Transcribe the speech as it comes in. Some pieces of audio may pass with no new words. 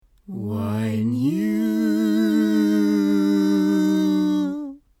Wine You.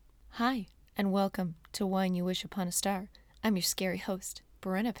 Hi, and welcome to Wine You Wish Upon a Star. I'm your scary host,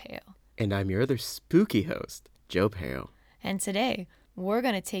 Brenna Pale. And I'm your other spooky host, Joe Pale. And today, we're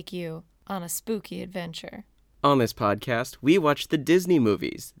going to take you on a spooky adventure. On this podcast, we watch the Disney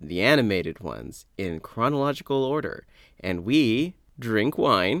movies, the animated ones, in chronological order. And we drink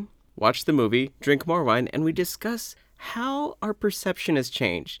wine, watch the movie, drink more wine, and we discuss how our perception has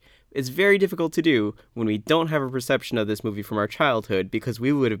changed. It's very difficult to do when we don't have a perception of this movie from our childhood because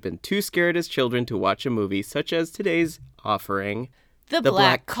we would have been too scared as children to watch a movie such as today's offering, The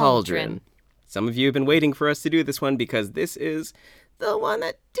Black Cauldron. Some of you have been waiting for us to do this one because this is the one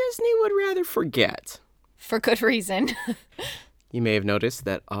that Disney would rather forget. For good reason. You may have noticed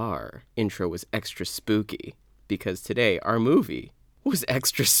that our intro was extra spooky because today our movie was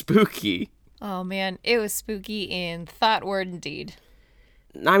extra spooky. Oh man, it was spooky in thought, word, and deed.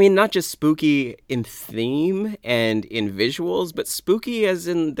 I mean, not just spooky in theme and in visuals, but spooky as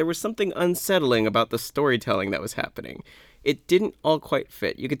in there was something unsettling about the storytelling that was happening. It didn't all quite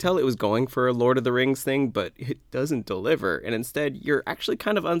fit. You could tell it was going for a Lord of the Rings thing, but it doesn't deliver. And instead, you're actually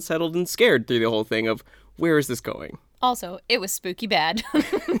kind of unsettled and scared through the whole thing of, where is this going? Also, it was spooky bad.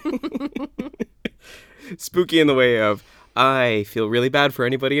 Spooky in the way of, I feel really bad for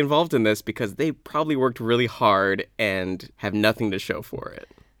anybody involved in this because they probably worked really hard and have nothing to show for it.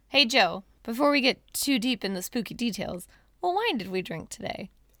 Hey Joe, before we get too deep in the spooky details, what wine did we drink today?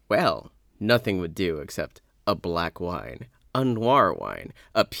 Well, nothing would do except a black wine, a noir wine,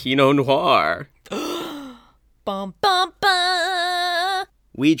 a Pinot Noir. Bum, bum, bum.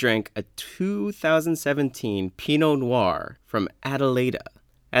 We drank a 2017 Pinot Noir from Adelaida.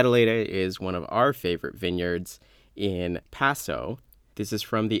 Adelaida is one of our favorite vineyards in Paso. This is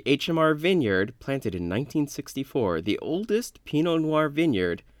from the HMR vineyard planted in 1964, the oldest Pinot Noir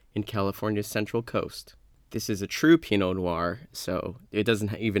vineyard in California's Central Coast. This is a true Pinot Noir, so it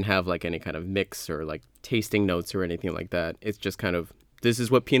doesn't even have like any kind of mix or like tasting notes or anything like that. It's just kind of, this is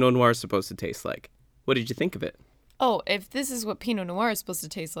what Pinot Noir is supposed to taste like. What did you think of it? Oh, if this is what Pinot Noir is supposed to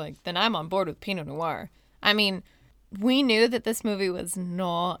taste like, then I'm on board with Pinot Noir. I mean, we knew that this movie was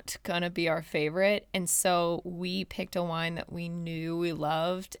not going to be our favorite, and so we picked a wine that we knew we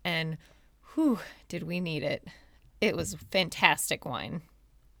loved, and whew, did we need it. It was fantastic wine.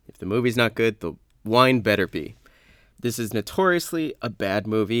 If the movie's not good, the wine better be. This is notoriously a bad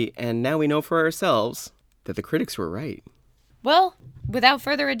movie, and now we know for ourselves that the critics were right. Well, without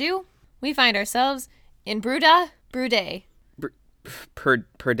further ado, we find ourselves in Bruda Bruday.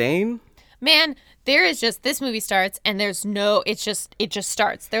 Perdane? Man, there is just, this movie starts and there's no, it just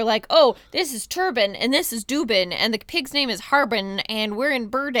starts. They're like, oh, this is Turbin and this is Dubin and the pig's name is Harbin and we're in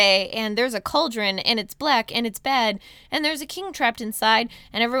Birday and there's a cauldron and it's black and it's bad and there's a king trapped inside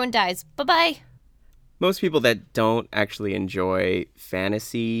and everyone dies. Bye-bye. Most people that don't actually enjoy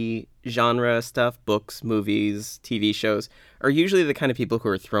fantasy genre stuff, books, movies, TV shows, are usually the kind of people who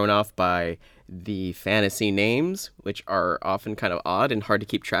are thrown off by the fantasy names, which are often kind of odd and hard to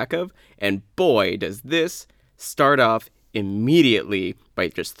keep track of. And boy, does this start off immediately by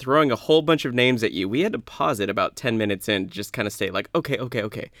just throwing a whole bunch of names at you. We had to pause it about 10 minutes in to just kind of say like, okay.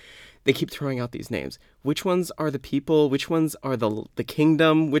 They keep throwing out these names. Which ones are the people? Which ones are the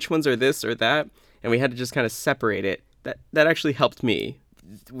kingdom? Which ones are this or that? And we had to just kind of separate it. That actually helped me.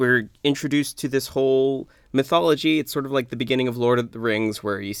 We're introduced to this whole mythology. It's sort of like the beginning of Lord of the Rings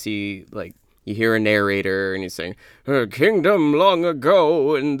where you see, like, you hear a narrator and he's saying, a kingdom long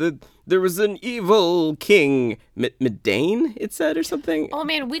ago, and there was an evil king. Medane, it said, or something? Oh,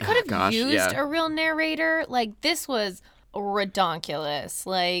 man, we could have used a real narrator. Like, this was redonkulous.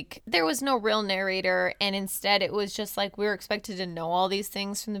 Like, there was no real narrator, and instead it was just like we were expected to know all these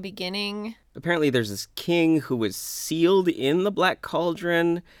things from the beginning. Apparently there's this king who was sealed in the Black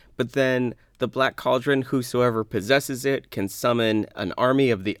Cauldron, but then the Black Cauldron, whosoever possesses it, can summon an army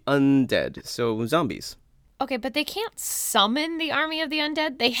of the undead, so zombies. Okay, but they can't summon the army of the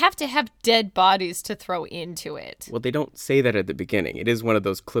undead. They have to have dead bodies to throw into it. Well, they don't say that at the beginning. It is one of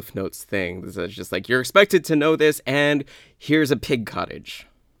those Cliff Notes things that's just like, you're expected to know this, and here's a pig cottage.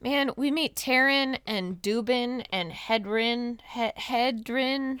 Man, we meet Terran and Dubin and Hedrin.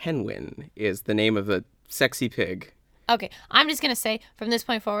 Henwin is the name of the sexy pig. Okay, I'm just going to say, from this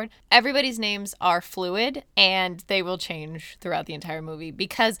point forward, everybody's names are fluid, and they will change throughout the entire movie,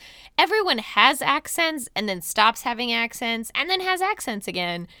 because everyone has accents, and then stops having accents, and then has accents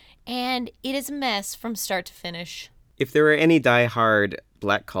again, and it is a mess from start to finish. If there are any diehard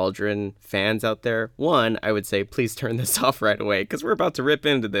Black Cauldron fans out there, one, I would say, please turn this off right away because we're about to rip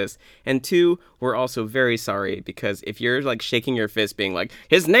into this. And two, we're also very sorry because if you're like shaking your fist being like,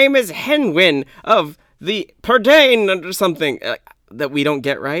 his name is Henwin of the Pardane or something that we don't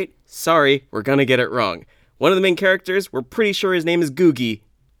get right, sorry, we're going to get it wrong. One of the main characters, we're pretty sure his name is Googie.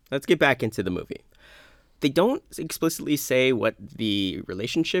 Let's get back into the movie. They don't explicitly say what the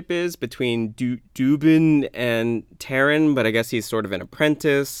relationship is between Dubin and Taryn, but I guess he's sort of an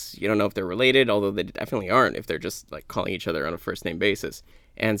apprentice. You don't know if they're related, although they definitely aren't if they're just like calling each other on a first name basis.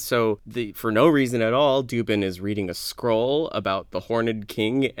 And so for no reason at all, Dubin is reading a scroll about the Horned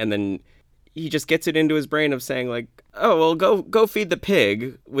King, and then he just gets it into his brain of saying like, oh, well, go feed the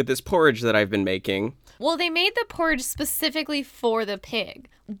pig with this porridge that I've been making. Well, they made the porridge specifically for the pig.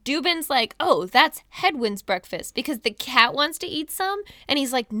 Dubin's like, oh, that's Hedwin's breakfast because the cat wants to eat some. And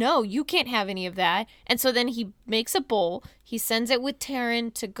he's like, no, you can't have any of that. And so then he makes a bowl. He sends it with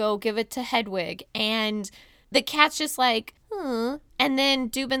Taryn to go give it to Hedwig. And the cat's just like, And then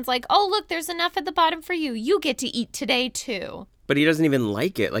Dubin's like, oh, look, there's enough at the bottom for you. You get to eat today, too. But he doesn't even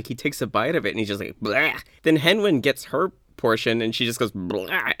like it. Like, he takes a bite of it and he's just like, blah. Then Henwin gets her portion and she just goes,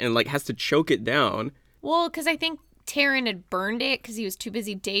 blah, and like has to choke it down. Well, because I think Taryn had burned it because he was too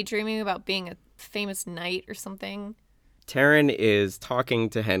busy daydreaming about being a famous knight or something. Taryn is talking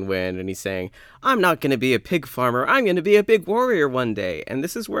to Henwin and he's saying, I'm not going to be a pig farmer. I'm going to be a big warrior one day. And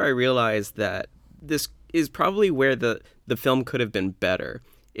this is where I realized that this is probably where the film could have been better,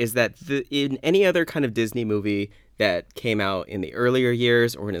 is that in any other kind of Disney movie that came out in the earlier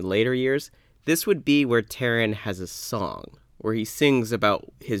years or in the later years, this would be where Taryn has a song, where he sings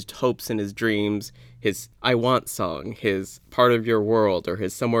about his hopes and his dreams, his I Want song, his Part of Your World, or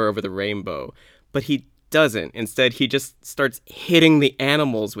his Somewhere Over the Rainbow. But he doesn't. Instead, he just starts hitting the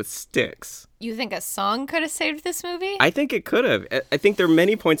animals with sticks. You think a song could have saved this movie? I think it could have. I think there are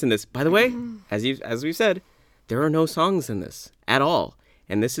many points in this. By the way, as we've said, there are no songs in this at all.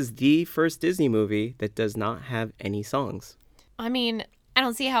 And this is the first Disney movie that does not have any songs. I mean, I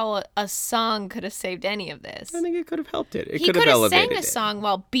don't see how a song could have saved any of this. I think it could have helped it. He could have sang a song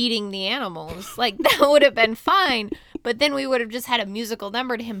while beating the animals. Like, that would have been fine. But then we would have just had a musical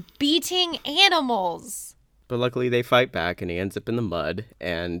number to him beating animals. But luckily they fight back and he ends up in the mud.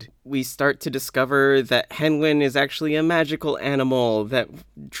 And we start to discover that Henwin is actually a magical animal that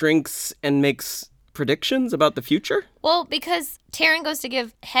drinks and makes predictions about the future. Well, because Taryn goes to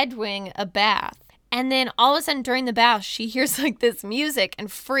give Hedwig a bath. And then all of a sudden during the bath, she hears like this music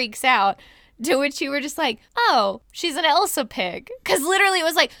and freaks out. To which you were just like, oh, she's an Elsa pig. Because literally it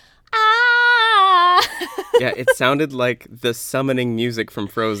was like, ah. Yeah, it sounded like the summoning music from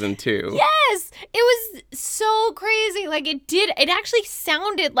Frozen 2. Yes, it was so crazy. Like it actually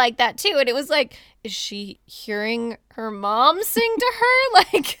sounded like that too. And it was like, is she hearing her mom sing to her?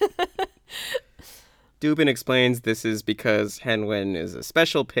 Like... Dubin explains this is because Henwin is a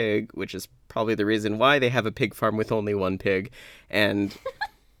special pig, which is probably the reason why they have a pig farm with only one pig. And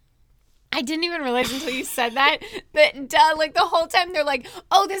I didn't even realize until you said that like the whole time they're like,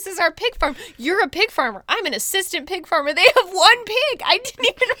 oh, this is our pig farm. You're a pig farmer. I'm an assistant pig farmer. They have one pig. I didn't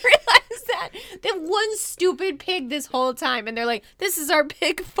even realize that. They have one stupid pig this whole time. And they're like, this is our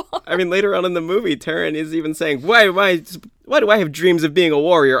pig farm. I mean, later on in the movie, Taryn is even saying, why do I have dreams of being a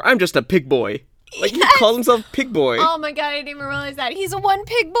warrior? I'm just a pig boy. Like, yes! He calls himself Pig Boy. Oh my god, I didn't even realize that. He's a one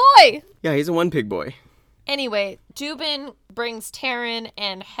pig boy. Yeah, he's a one pig boy. Anyway, Dubin brings Taryn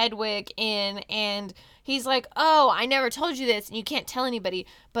and Hedwig in, and he's like, oh, I never told you this, and you can't tell anybody,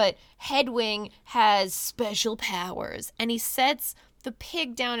 but Hedwig has special powers. And he sets the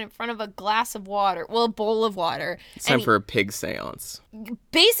pig down in front of a glass of water. Well, a bowl of water. It's time for a pig seance.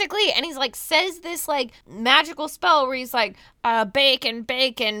 Basically, and he's like, says this like magical spell where he's like, bacon,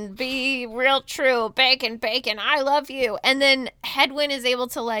 bacon, be real true, bacon, bacon, I love you. And then Hedwig is able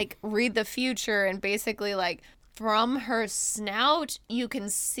to like read the future and basically like from her snout, you can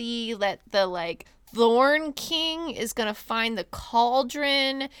see that the like Thorn King is going to find the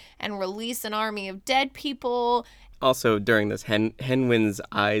cauldron and release an army of dead people. Also, during this, Henwin's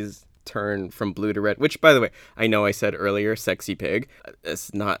eyes turn from blue to red, which, by the way, I know I said earlier, sexy pig.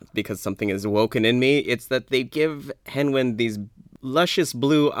 It's not because something is woken in me. It's that they give Henwin these luscious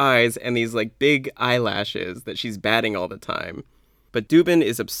blue eyes and these, like, big eyelashes that she's batting all the time. But Dubin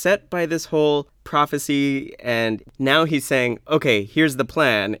is upset by this whole prophecy, and now he's saying, okay, here's the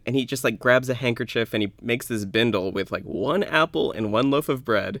plan. And he just, like, grabs a handkerchief and he makes this bindle with, like, one apple and one loaf of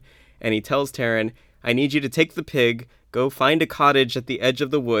bread. And he tells Taryn, I need you to take the pig, go find a cottage at the edge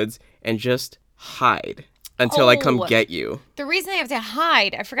of the woods, and just hide until I come get you. The reason they have to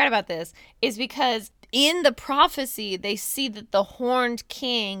hide, I forgot about this, is because in the prophecy, they see that the Horned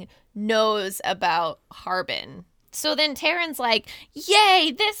King knows about Harbin. So then Terran's like,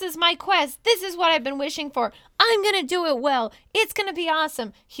 yay, this is my quest. This is what I've been wishing for. I'm going to do it well. It's going to be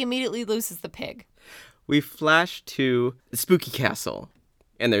awesome. He immediately loses the pig. We flash to the spooky castle,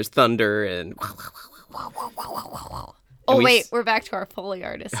 and there's thunder and... Oh, wait, we're back to our Foley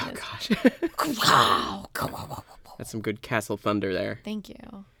artist. Oh, gosh. That's some good castle thunder there. Thank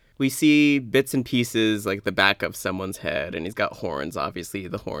you. We see bits and pieces, like the back of someone's head, and he's got horns, obviously,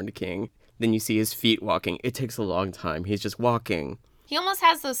 the Horned King. Then you see his feet walking. It takes a long time. He's just walking. He almost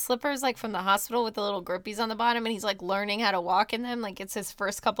has those slippers like from the hospital with the little grippies on the bottom, and he's like learning how to walk in them. Like it's his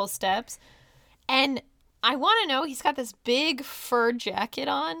first couple steps. And I want to know, he's got this big fur jacket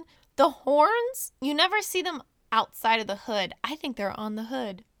on. The horns, you never see them outside of the hood. I think they're on the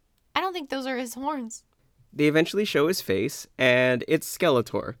hood. I don't think those are his horns. They eventually show his face, and it's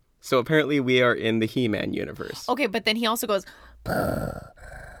Skeletor. So apparently we are in the He-Man universe. Okay, but then he also goes...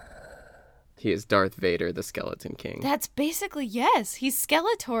 He is Darth Vader, the Skeleton King. That's basically, yes. He's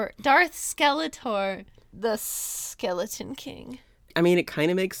Skeletor. Darth Skeletor, the Skeleton King. I mean, it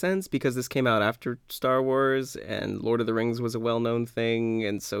kind of makes sense because this came out after Star Wars and Lord of the Rings was a well-known thing.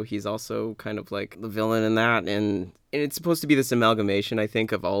 And so he's also kind of like the villain in that. And it's supposed to be this amalgamation, I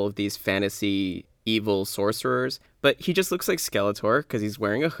think, of all of these fantasy evil sorcerers. But he just looks like Skeletor because he's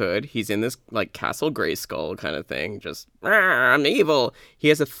wearing a hood. He's in this like Castle Grayskull kind of thing. Just, I'm evil. He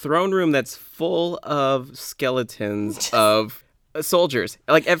has a throne room that's full of skeletons of... soldiers.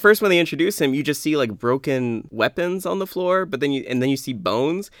 Like at first when they introduce him, you just see like broken weapons on the floor, but then you see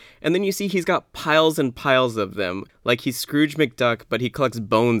bones, and then you see he's got piles and piles of them. Like he's Scrooge McDuck, but he collects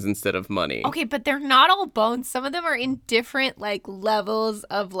bones instead of money. Okay, but they're not all bones. Some of them are in different like levels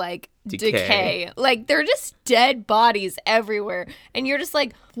of like decay. Like they're just dead bodies everywhere, and you're just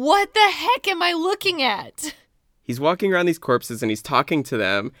like, what the heck am I looking at? He's walking around these corpses and he's talking to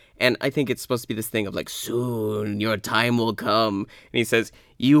them. And I think it's supposed to be this thing of like, soon your time will come. And he says,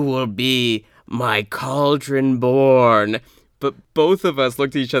 you will be my Cauldron born. But both of us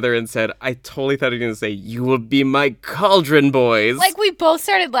looked at each other and said, I totally thought he was going to say, you will be my Cauldron boys. Like we both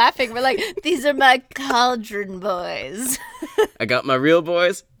started laughing. We're like, these are my Cauldron boys. I got my real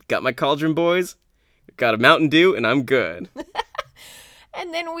boys, got my Cauldron boys, got a Mountain Dew, and I'm good.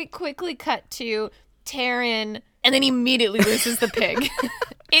 And then we quickly cut to Terran, and then he immediately loses the pig.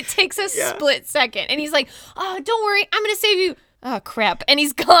 It takes a split second. And he's like, oh, don't worry, I'm going to save you. Oh, crap. And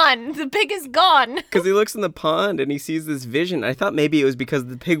he's gone. The pig is gone. Because he looks in the pond and he sees this vision. I thought maybe it was because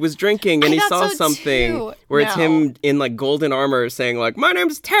the pig was drinking and he saw something where it's him in like golden armor saying like, my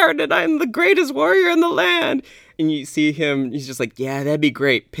name's Terran and I'm the greatest warrior in the land. And you see him, he's just like, yeah, that'd be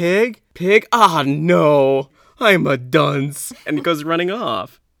great. Pig? Pig? Ah, no. I'm a dunce. And he goes running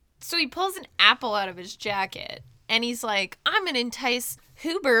off. So he pulls an apple out of his jacket, and he's like, I'm going to entice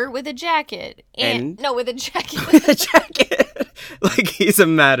Huber with a jacket. No, with a jacket. With a jacket. Like he's a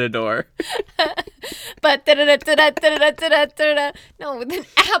matador. But, no, with an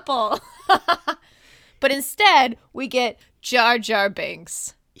apple. But instead, we get Jar Jar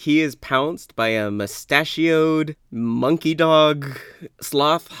Binks. He is pounced by a mustachioed monkey dog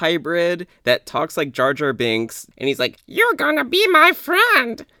sloth hybrid that talks like Jar Jar Binks, and he's like, you're gonna be my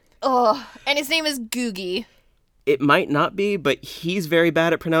friend. Oh, and his name is Googie. It might not be, but he's very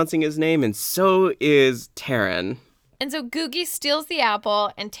bad at pronouncing his name, and so is Terran. And so Googie steals the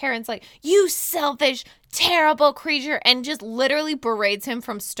apple, and Terran's like, you selfish, terrible creature, and just literally berates him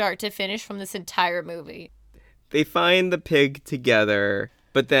from start to finish from this entire movie. They find the pig together,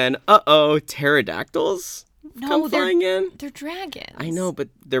 but then, pterodactyls come flying in? They're dragons. I know, but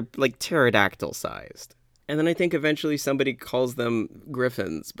they're like pterodactyl-sized. And then I think eventually somebody calls them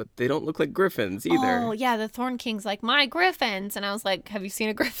griffins, but they don't look like griffins either. Oh, yeah, the Thorn King's like, my griffins. And I was like, have you seen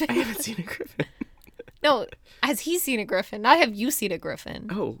a griffin? I haven't seen a griffin. No, has he seen a griffin? Not have you seen a griffin?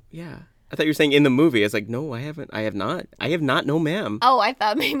 Oh, yeah. I thought you were saying in the movie. I was like, no, I haven't. I have not. I have not. No, ma'am. Oh, I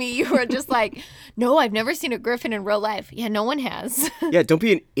thought maybe you were just like, no, I've never seen a griffin in real life. Yeah, no one has. Yeah, don't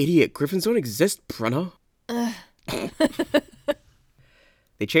be an idiot. Griffins don't exist, Bruno.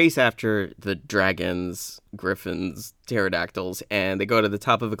 They chase after the dragons, griffins, pterodactyls, and they go to the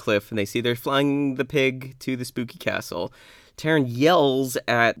top of a cliff, and they see they're flying the pig to the spooky castle. Terran yells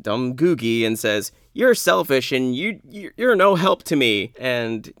at dumb Googie and says, you're selfish, and you're no help to me,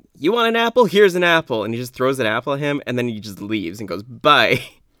 and you want an apple? Here's an apple. And he just throws an apple at him, and then he just leaves and goes, bye.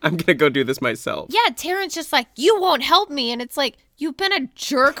 I'm going to go do this myself. Yeah, Terran's just like, you won't help me, and it's like, you've been a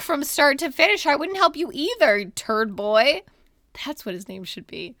jerk from start to finish. I wouldn't help you either, you turd boy. That's what his name should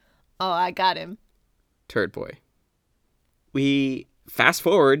be. Oh, I got him. Turd boy. We fast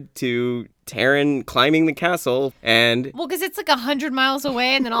forward to Taran climbing the castle, and Well, because it's like 100 miles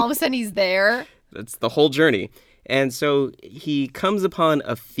away, and then all of a sudden he's there. that's the whole journey. And so he comes upon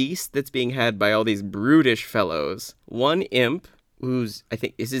a feast that's being had by all these brutish fellows. One imp, who's, I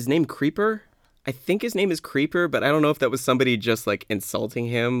think, is his name Creeper? I think his name is Creeper, but I don't know if that was somebody just, like, insulting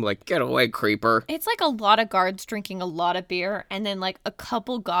him. Like, get away, Creeper. It's like a lot of guards drinking a lot of beer, and then, like, a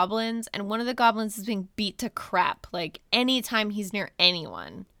couple goblins, and one of the goblins is being beat to crap, like, anytime he's near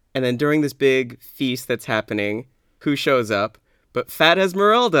anyone. And then during this big feast that's happening, who shows up? But Fat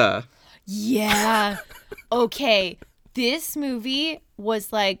Esmeralda. Yeah. Okay. This movie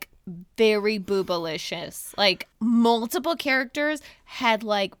was, like, very boobalicious. Like, multiple characters had,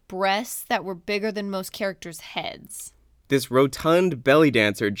 like, breasts that were bigger than most characters' heads. This rotund belly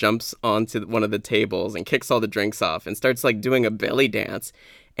dancer jumps onto one of the tables and kicks all the drinks off and starts, like, doing a belly dance.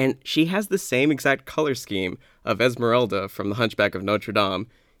 And she has the same exact color scheme of Esmeralda from The Hunchback of Notre Dame,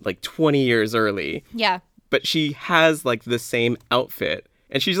 like 20 years early. Yeah. But she has, like, the same outfit.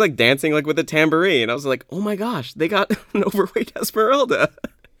 And she's, like, dancing, like, with a tambourine. I was like, oh my gosh, they got an overweight Esmeralda.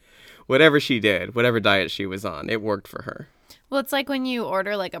 Whatever she did, whatever diet she was on, it worked for her. Well, it's like when you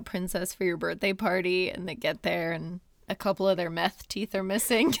order, like, a princess for your birthday party, and they get there, and a couple of their meth teeth are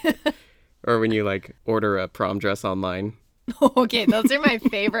missing. Or when you, like, order a prom dress online. Okay, those are my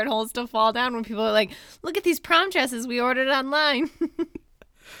favorite holes to fall down, when people are like, look at these prom dresses we ordered online.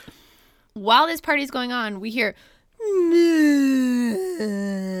 While this party's going on, we hear,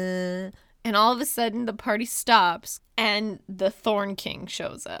 and all of a sudden the party stops and the Thorn King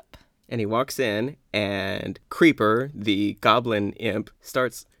shows up. And he walks in, and Creeper, the goblin imp,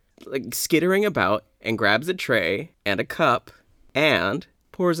 starts, like, skittering about and grabs a tray and a cup and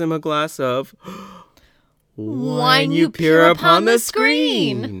pours him a glass of Wine you peer upon the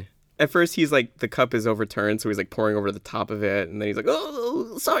screen. At first, he's like, the cup is overturned, so he's like pouring over the top of it, and then he's like,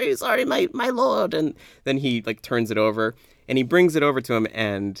 oh, sorry, my lord. And then he, like, turns it over, and he brings it over to him,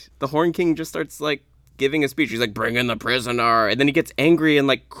 and the Horn King just starts, like, giving a speech. He's like, bring in the prisoner. And then he gets angry and,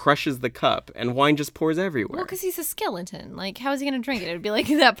 like, crushes the cup, and wine just pours everywhere. Well, because he's a skeleton. Like, how is he going to drink it? It'd be like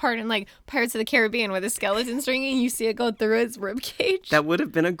that part in, like, Pirates of the Caribbean where the skeleton's drinking and you see it go through his ribcage. That would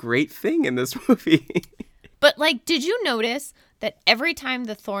have been a great thing in this movie. But, like, did you notice that every time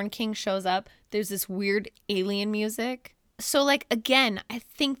the Thorn King shows up, there's this weird alien music? So, like, again, I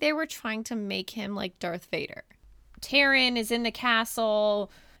think they were trying to make him like Darth Vader. Taran is in the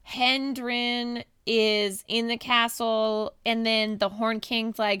castle. Hendrin is in the castle. And then the Horn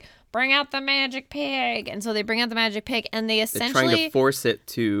King's like, bring out the magic pig. And so they bring out the magic pig, and they essentially... They're trying to force it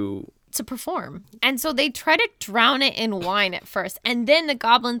to perform. And so they try to drown it in wine at first. And then the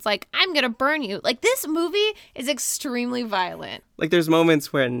goblin's like, I'm going to burn you. Like, this movie is extremely violent. Like, there's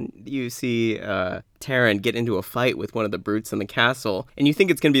moments when you see Taran get into a fight with one of the brutes in the castle, and you think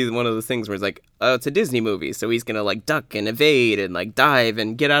it's going to be one of those things where it's like, oh, it's a Disney movie, so he's going to, like, duck and evade and, like, dive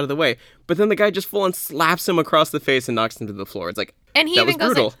and get out of the way. But then the guy just full on slaps him across the face and knocks him to the floor. It's like, and he that even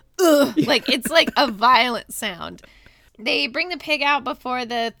was goes brutal. like, ugh. Like, it's like a violent sound. They bring the pig out before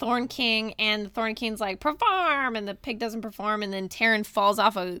the Thorn King, and the Thorn King's like, perform! And the pig doesn't perform, and then Taran falls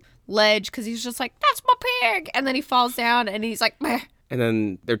off a ledge because he's just like, that's my pig! And then he falls down, and he's like, meh. And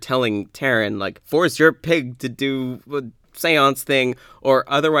then they're telling Taran, like, force your pig to do a seance thing, or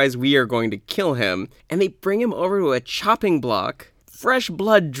otherwise we are going to kill him. And they bring him over to a chopping block, fresh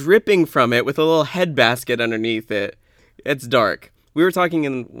blood dripping from it with a little head basket underneath it. It's dark. We were talking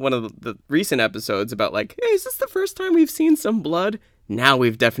in one of the recent episodes about, like, hey, is this the first time we've seen some blood? Now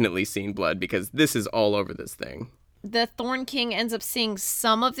we've definitely seen blood, because this is all over this thing. The Thorn King ends up seeing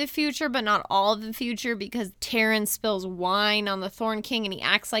some of the future, but not all of the future, because Taran spills wine on the Thorn King, and he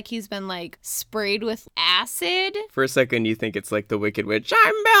acts like he's been, like, sprayed with acid. For a second, you think it's like the Wicked Witch,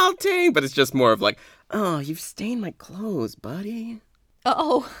 I'm melting! But it's just more of like, oh, you've stained my clothes, buddy.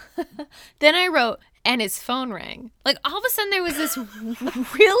 Oh. Then I wrote, and his phone rang. Like, all of a sudden there was this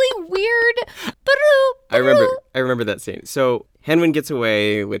really weird I remember that scene. So Henwin gets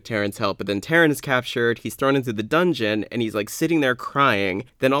away with Taran's help, but then Taran is captured. He's thrown into the dungeon, and he's, like, sitting there crying.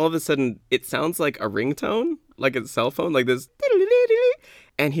 Then all of a sudden, it sounds like a ringtone, like a cell phone, like this.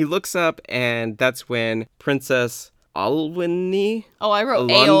 And he looks up, and that's when Princess Alwini. Oh, I wrote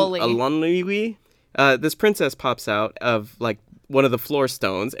Aoli. Alwini. This princess pops out of, like, one of the floor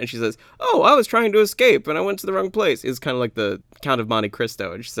stones, and she says, oh, I was trying to escape, and I went to the wrong place. It's kind of like the Count of Monte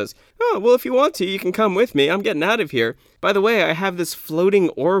Cristo. And she says, oh, well, if you want to, you can come with me. I'm getting out of here. By the way, I have this floating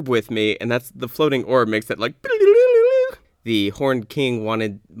orb with me, and that's the floating orb makes it like... The Horned King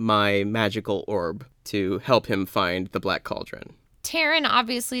wanted my magical orb to help him find the Black Cauldron. Taran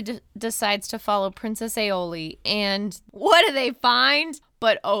obviously decides to follow Princess Aoli, and what do they find?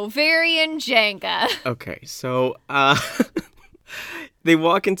 but ovarian Jenga. Okay, so they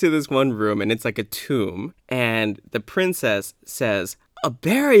walk into this one room and it's like a tomb, and the princess says, "A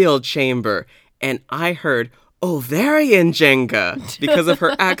burial chamber." And I heard ovarian Jenga because of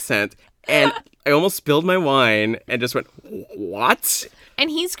her accent. And I almost spilled my wine and just went, "What?" And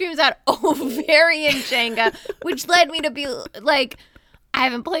he screams out ovarian Jenga, which led me to be like, I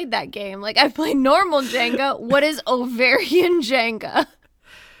haven't played that game. Like, I've played normal Jenga. What is ovarian Jenga?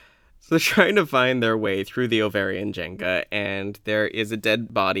 So they're trying to find their way through the ovarian Jenga, and there is a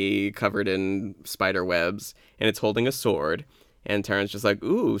dead body covered in spider webs, and it's holding a sword. And Terran's just like,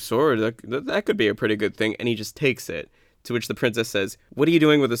 "Ooh, sword, that could be a pretty good thing." And he just takes it. To which the princess says, "What are you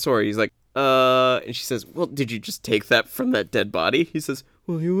doing with the sword?" He's like, And she says, "Well, did you just take that from that dead body?" He says,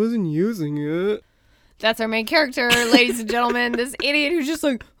 "Well, he wasn't using it." That's our main character, ladies and gentlemen. This idiot who's just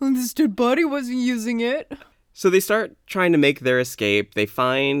like, "Oh, this dead body wasn't using it." So they start trying to make their escape. They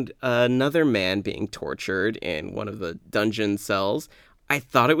find another man being tortured in one of the dungeon cells. I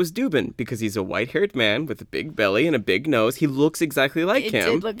thought it was Dubin because he's a white-haired man with a big belly and a big nose. He looks exactly like him.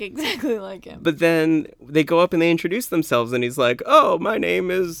 It did look exactly like him. But then they go up and they introduce themselves, and he's like, "Oh, my name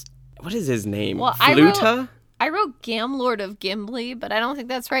is..." What is his name? Well, Fluta? I wrote Gamlord of Gimli, but I don't think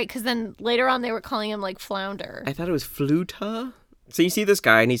that's right, because then later on they were calling him, like, Flounder. I thought it was Fluta. So you see this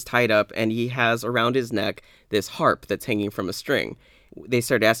guy, and he's tied up, and he has around his neck this harp that's hanging from a string. They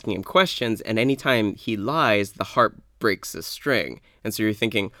start asking him questions, and anytime he lies, the harp breaks a string. And so you're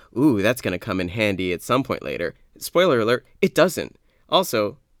thinking, ooh, that's going to come in handy at some point later. Spoiler alert, it doesn't.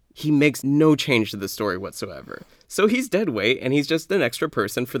 Also, he makes no change to the story whatsoever. So he's dead weight, and he's just an extra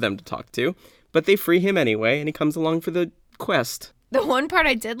person for them to talk to. But they free him anyway, and he comes along for the quest. The one part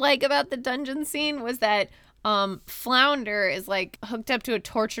I did like about the dungeon scene was that Flounder is like hooked up to a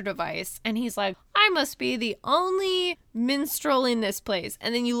torture device, and he's like, "I must be the only minstrel in this place."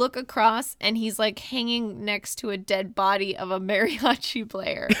 And then you look across, and he's like hanging next to a dead body of a mariachi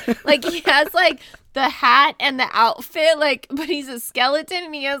player. Like, he has like the hat and the outfit, like, but he's a skeleton,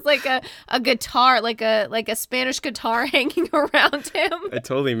 and he has like a guitar, like a Spanish guitar hanging around him. I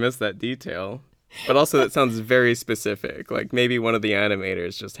totally missed that detail. But also, that sounds very specific. Like, maybe one of the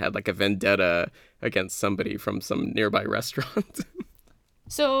animators just had, like, a vendetta against somebody from some nearby restaurant.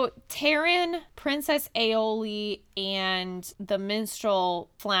 So, Terran, Princess Aeoli, and the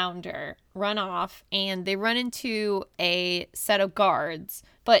minstrel Flounder run off, and they run into a set of guards.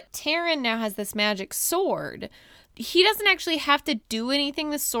 But Terran now has this magic sword. He doesn't actually have to do anything.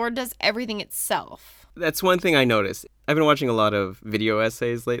 The sword does everything itself. That's one thing I noticed. I've been watching a lot of video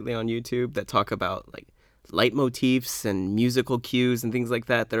essays lately on YouTube that talk about, like, leitmotifs and musical cues and things like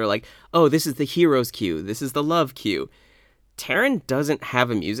that are like, oh, this is the hero's cue, this is the love cue. Terran doesn't have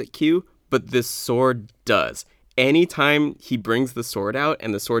a music cue, but this sword does. Anytime he brings the sword out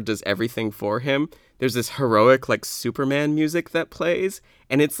and the sword does everything for him, there's this heroic, like, Superman music that plays,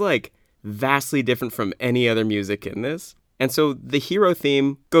 and it's, like, vastly different from any other music in this. And so the hero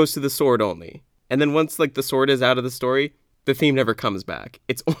theme goes to the sword only. And then once, like, the sword is out of the story, the theme never comes back.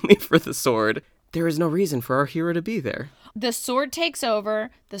 It's only for the sword. There is no reason for our hero to be there. The sword takes over,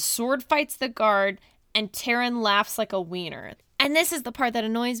 the sword fights the guard, and Terran laughs like a wiener. And this is the part that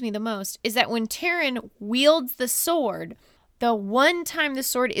annoys me the most, is that when Terran wields the sword, the one time the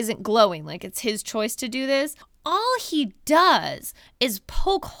sword isn't glowing, like it's his choice to do this, all he does is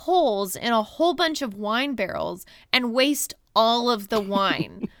poke holes in a whole bunch of wine barrels and waste all of the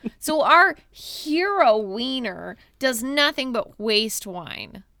wine. So our hero wiener does nothing but waste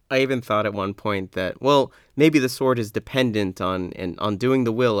wine. I even thought at one point that, well, maybe the sword is dependent on doing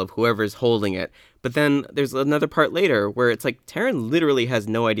the will of whoever's holding it. But then there's another part later where it's like Terran literally has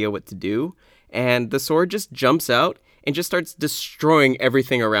no idea what to do, and the sword just jumps out and just starts destroying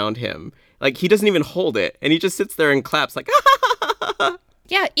everything around him. Like, he doesn't even hold it, and he just sits there and claps like,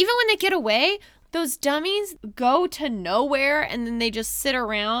 Yeah, even when they get away, those dummies go to nowhere, and then they just sit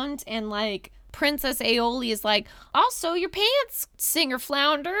around, and, like, Princess Aeoli is like, "I'll sew your pants, Singer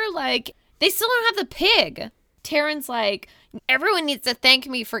Flounder." Like, they still don't have the pig. Terran's like, "Everyone needs to thank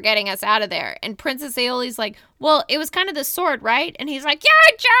me for getting us out of there." And Princess Aeoli's like, "Well, it was kind of the sword, right?" And he's like,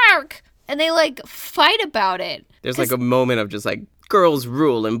 "You're a jerk!" And they, like, fight about it. There's, like, a moment of just, like, girls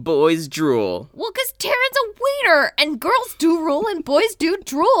rule and boys drool. Well, because Terran's a wiener, and girls do rule and boys do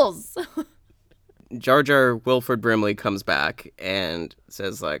drools. Jar Jar Wilford Brimley comes back and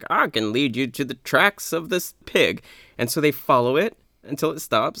says, like, "I can lead you to the tracks of this pig." And so they follow it until it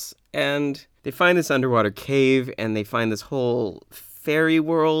stops, and they find this underwater cave, and they find this whole fairy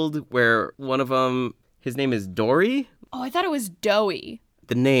world where one of them, his name is Dory. Oh, I thought it was Doughy.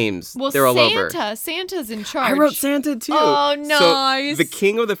 the names. Well, they're all over. Santa's in charge. I wrote Santa too. Oh, nice. So the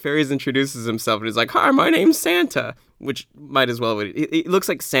king of the fairies introduces himself and he's like, "Hi, my name's Santa," which might as well. It looks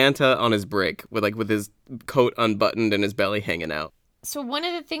like Santa on his break with his coat unbuttoned and his belly hanging out. So one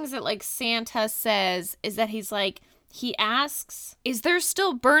of the things that like Santa says is that he asks, "Is there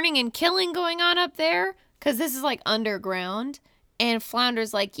still burning and killing going on up there? Because this is like underground." And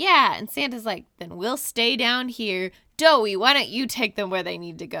Flounder's like, "Yeah." And Santa's like, "Then we'll stay down here. Doughy, why don't you take them where they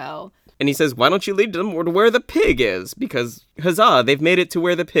need to go?" And he says, "Why don't you lead them to where the pig is? Because, huzzah, they've made it to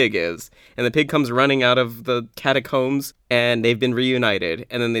where the pig is." And the pig comes running out of the catacombs, and they've been reunited.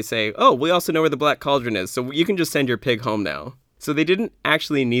 And then they say, "Oh, we also know where the Black Cauldron is, so you can just send your pig home now." So they didn't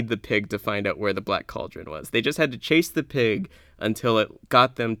actually need the pig to find out where the Black Cauldron was. They just had to chase the pig until it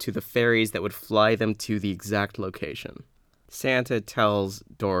got them to the fairies that would fly them to the exact location. Santa tells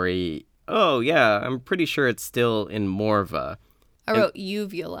Dory, "Oh, yeah, I'm pretty sure it's still in Morva." I wrote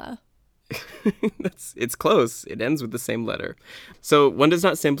uvula. It's close. It ends with the same letter. So one does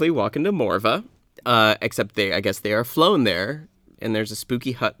not simply walk into Morva, except I guess they are flown there, and there's a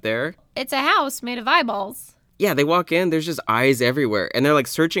spooky hut there. It's a house made of eyeballs. Yeah, they walk in, there's just eyes everywhere, and they're like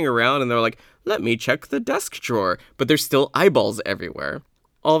searching around, and they're like, "Let me check the desk drawer," but there's still eyeballs everywhere.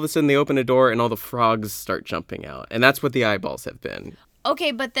 All of a sudden they open a door and all the frogs start jumping out, and that's what the eyeballs have been.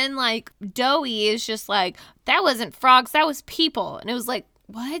 Okay, but then like Doughy is just like, "That wasn't frogs, that was people." And it was like,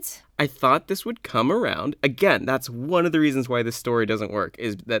 what? I thought this would come around. Again, that's one of the reasons why this story doesn't work,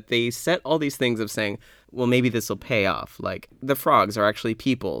 is that they set all these things of saying, well, maybe this will pay off. Like, the frogs are actually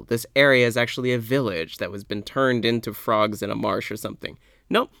people. This area is actually a village that was been turned into frogs in a marsh or something.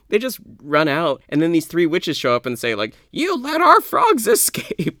 Nope, they just run out, and then these three witches show up and say, like, "You let our frogs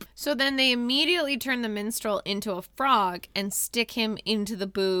escape." So then they immediately turn the minstrel into a frog and stick him into the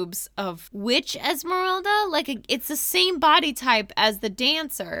boobs of Witch Esmeralda? It's the same body type as the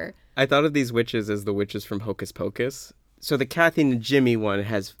dancer. I thought of these witches as the witches from Hocus Pocus. So the Kathy and Jimmy one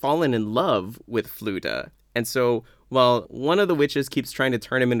has fallen in love with Fluda. And so while one of the witches keeps trying to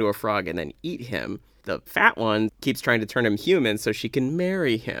turn him into a frog and then eat him, the fat one keeps trying to turn him human so she can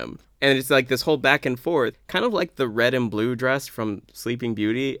marry him. And it's like this whole back and forth, kind of like the red and blue dress from Sleeping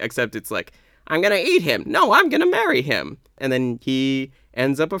Beauty, except it's like, "I'm going to eat him. No, I'm going to marry him." And then he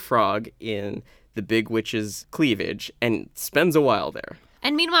ends up a frog in the big witch's cleavage and spends a while there.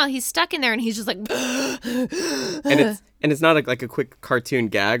 And meanwhile, he's stuck in there and he's just like... And it's not like a quick cartoon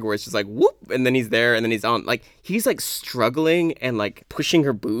gag where it's just like, whoop, and then he's there and then he's on. Like, he's like struggling and like pushing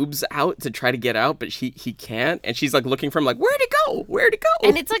her boobs out to try to get out, but he can't. And she's like looking for him like, where'd it go? Where'd it go?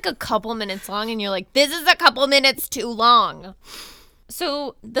 And it's like a couple minutes long and you're like, this is a couple minutes too long.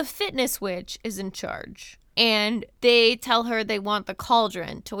 So the fitness witch is in charge. And they tell her they want the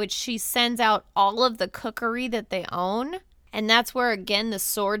cauldron, to which she sends out all of the cookery that they own. And that's where, again, the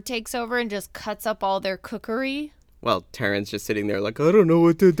sword takes over and just cuts up all their cookery. Well, Terran's just sitting there like, "I don't know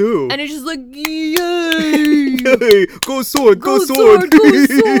what to do." And it's just like, yay! Yay! Go sword! Go sword! Go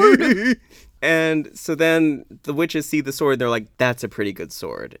sword! And so then the witches see the sword. They're like, "That's a pretty good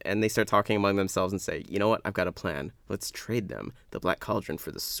sword." And they start talking among themselves and say, "You know what? I've got a plan. Let's trade them the Black Cauldron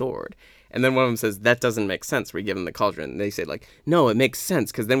for the sword." And then one of them says, "That doesn't make sense. We give them the cauldron." And they say, like, "No, it makes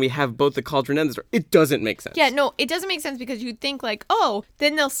sense because then we have both the cauldron and the sword." It doesn't make sense. Yeah, no, it doesn't make sense because you'd think like, oh,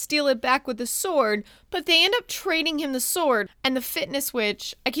 then they'll steal it back with the sword. But they end up trading him the sword. And the fitness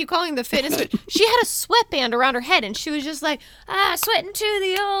witch, I keep calling the fitness witch, she had a sweatband around her head and she was just like, sweating to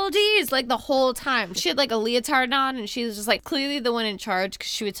the oldies, like the whole time. She had like a leotard on and she was just like clearly the one in charge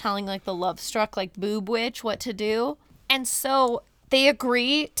because she was telling like the love-struck like boob witch what to do. And so they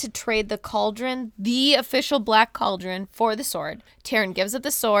agree to trade the cauldron, the official Black Cauldron, for the sword. Terran gives up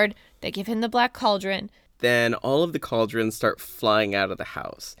the sword. They give him the Black Cauldron. Then all of the cauldrons start flying out of the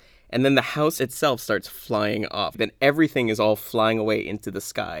house. And then the house itself starts flying off. Then everything is all flying away into the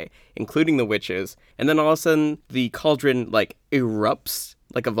sky, including the witches. And then all of a sudden, the cauldron, like, erupts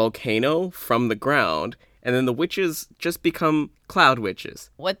like a volcano from the ground. And then the witches just become cloud witches.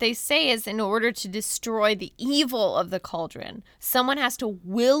 What they say is in order to destroy the evil of the cauldron, someone has to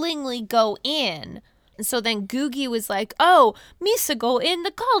willingly go in. And so then Googie was like, "Oh, Misa, go in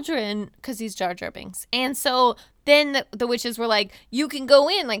the cauldron," because he's Jar Jar Binks. And so then the witches were like, "You can go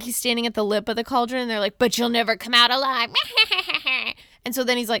in." Like he's standing at the lip of the cauldron. And they're like, "But you'll never come out alive." And so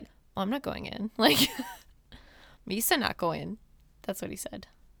then he's like, "Oh, I'm not going in." Like, Misa not go in. That's what he said.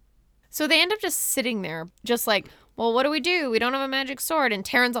 So they end up just sitting there, just like, well, what do? We don't have a magic sword. And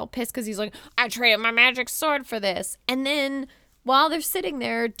Terran's all pissed because he's like, "I traded my magic sword for this." And then while they're sitting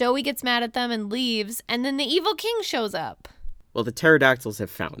there, Doughy gets mad at them and leaves. And then the evil king shows up. Well, the pterodactyls have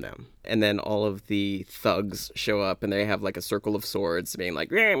found them. And then all of the thugs show up and they have like a circle of swords being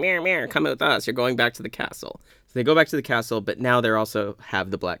like, "Meow, meow, meow, come with us. You're going back to the castle." So they go back to the castle, but now they also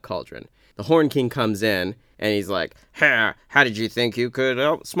have the Black Cauldron. The Horn King comes in and he's like, "Ha, how did you think you could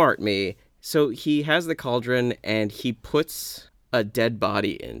outsmart me?" So he has the cauldron and he puts a dead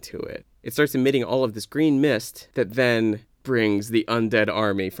body into it. It starts emitting all of this green mist that then brings the undead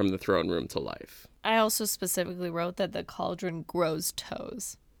army from the throne room to life. I also specifically wrote that the cauldron grows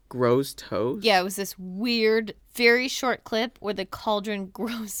toes. Grows toes? Yeah, it was this weird, very short clip where the cauldron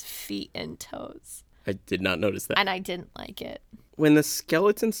grows feet and toes. I did not notice that. And I didn't like it. When the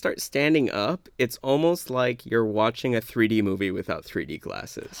skeletons start standing up, it's almost like you're watching a 3D movie without 3D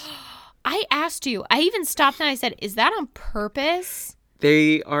glasses. I asked you, I even stopped and I said, is that on purpose?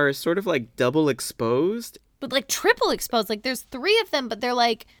 They are sort of like double exposed. But like triple exposed. Like there's 3 of them, but they're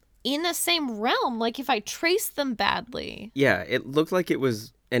like in the same realm. Like if I trace them badly. Yeah, it looked like it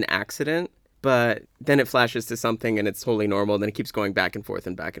was an accident, but then it flashes to something and it's totally normal. And then it keeps going back and forth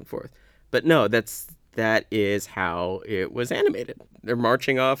and back and forth. But no, that is how it was animated. They're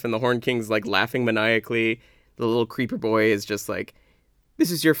marching off and the Horn King's like laughing maniacally. The little creeper boy is just like, "This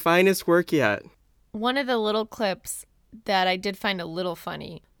is your finest work yet." One of the little clips that I did find a little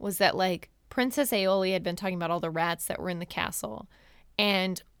funny was that like Princess Aeoli had been talking about all the rats that were in the castle.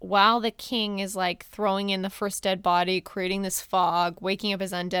 And while the king is like throwing in the first dead body, creating this fog, waking up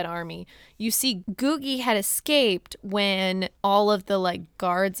his undead army, you see Googie had escaped when all of the like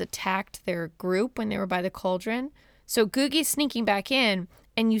guards attacked their group when they were by the cauldron. So Googie's sneaking back in,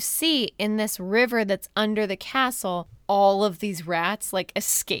 and you see in this river that's under the castle, all of these rats like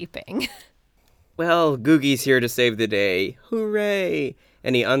escaping. Well, Googie's here to save the day. Hooray!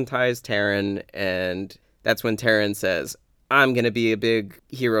 And he unties Terran, and that's when Terran says, "I'm going to be a big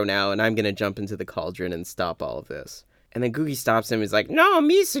hero now, and I'm going to jump into the cauldron and stop all of this." And then Googie stops him. He's like, "No,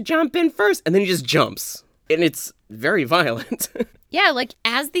 Misa, jump in first." And then he just jumps. And it's very violent. Yeah, like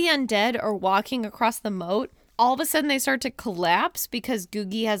as the undead are walking across the moat, all of a sudden they start to collapse because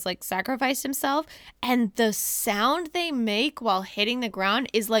Googie has like sacrificed himself. And the sound they make while hitting the ground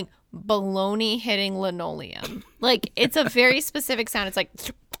is like baloney hitting linoleum. Like it's a very specific sound. It's like...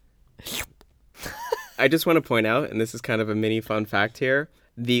 I just want to point out, and this is kind of a mini fun fact here,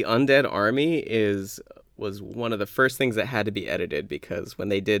 the undead army was one of the first things that had to be edited because when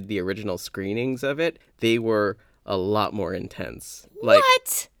they did the original screenings of it, they were a lot more intense.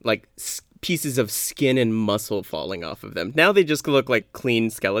 What? Like pieces of skin and muscle falling off of them. Now they just look like clean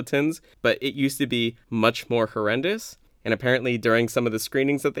skeletons, but it used to be much more horrendous. And apparently during some of the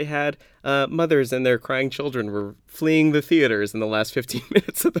screenings that they had, mothers and their crying children were fleeing the theaters in the last 15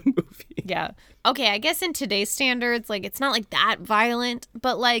 minutes of the movie. Yeah. Okay, I guess in today's standards, like, it's not like that violent,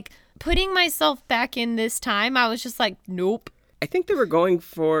 but like putting myself back in this time, I was just like, nope. I think they were going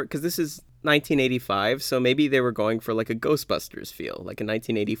for, because this is 1985, so maybe they were going for like a Ghostbusters feel, like a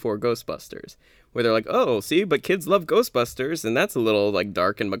 1984 Ghostbusters, where they're like, "Oh, see, but kids love Ghostbusters, and that's a little like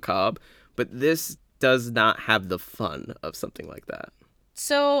dark and macabre." But this does not have the fun of something like that.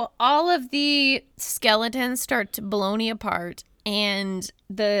 So all of the skeletons start to baloney apart, and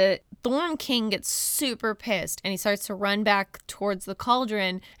the Thorn King gets super pissed, and he starts to run back towards the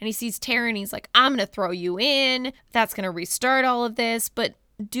cauldron, and he sees Terra, and he's like, "I'm gonna throw you in. That's gonna restart all of this." But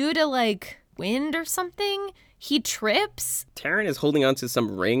due to like wind or something, he trips. Terran is holding onto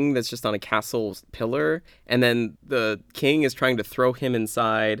some ring that's just on a castle pillar, and then the king is trying to throw him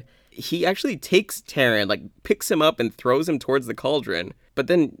inside. He actually takes Terran, like picks him up and throws him towards the cauldron, but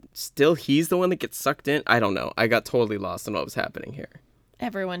then still he's the one that gets sucked in. I don't know. I got totally lost in what was happening here.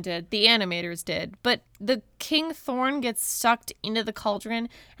 Everyone did. The animators did. But the King Thorn gets sucked into the cauldron,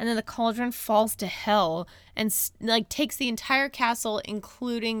 and then the cauldron falls to hell and like takes the entire castle,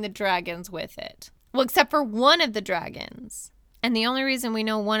 including the dragons with it. Well, except for one of the dragons. And the only reason we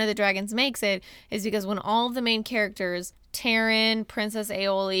know one of the dragons makes it is because when all of the main characters, Terran, Princess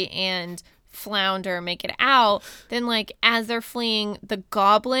Aeoli, and Flounder make it out, then like as they're fleeing, the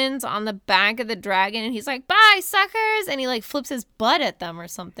goblins on the back of the dragon, and he's like, "Bye, suckers," and he like flips his butt at them or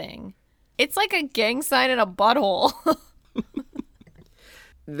something. It's like a gang sign in a butthole.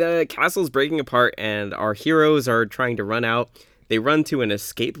 The castle's breaking apart and our heroes are trying to run out. They run to an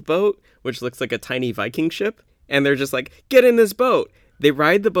escape boat, which looks like a tiny Viking ship, and they're just like, "Get in this boat." They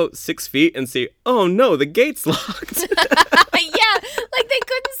ride the boat 6 feet and see, "Oh no, the gate's locked." Yeah, like they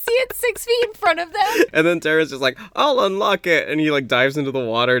couldn't see it 6 feet in front of them. And then Tara's just like, "I'll unlock it." And he like dives into the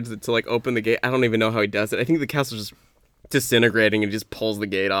water to like open the gate. I don't even know how he does it. I think the castle's just disintegrating and he just pulls the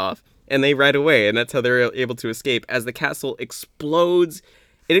gate off. And they ride away, and that's how they're able to escape. As the castle explodes,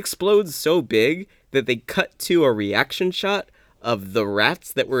 it explodes so big that they cut to a reaction shot of the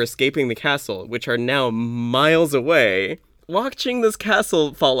rats that were escaping the castle, which are now miles away, watching this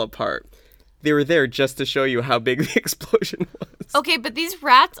castle fall apart. They were there just to show you how big the explosion was. Okay, but these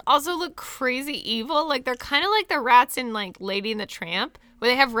rats also look crazy evil. Like, they're kind of like the rats in, like, Lady and the Tramp,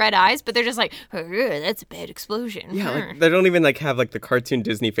 where they have red eyes, but they're just like, that's a bad explosion. Yeah, like, they don't even, like, have, like, the cartoon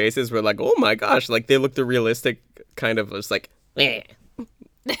Disney faces where, like, oh my gosh, like, they look the realistic kind of just like, meh.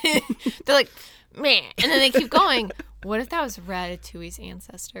 They're like, meh. And then they keep going. What if that was Ratatouille's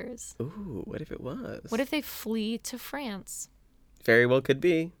ancestors? Ooh, what if it was? What if they flee to France? Very well could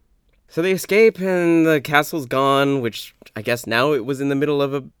be. So they escape and the castle's gone, which I guess now it was in the middle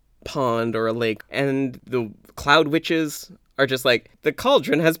of a pond or a lake. And the cloud witches are just like, the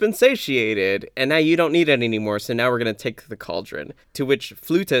cauldron has been satiated and now you don't need it anymore. So now we're going to take the cauldron. To which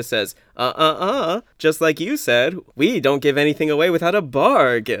Fluta says, just like you said, we don't give anything away without a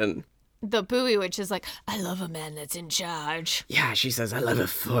bargain. The buoy witch is like, I love a man that's in charge. Yeah, she says, I love a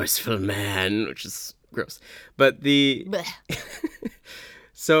forceful man, which is gross. But the...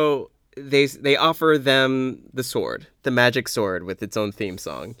 So... They offer them the sword, the magic sword with its own theme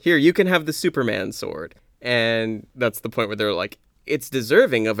song. Here, you can have the Superman sword. And that's the point where they're like, it's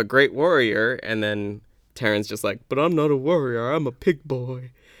deserving of a great warrior. And then Terran's just like, but I'm not a warrior, I'm a pig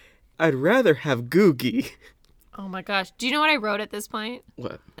boy. I'd rather have Googie. Oh my gosh. Do you know what I wrote at this point?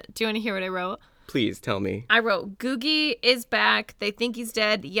 What? Do you want to hear what I wrote? Please tell me. I wrote, Googie is back. They think he's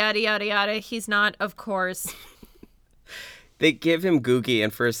dead. Yada, yada, yada. He's not, of course. They give him Googie,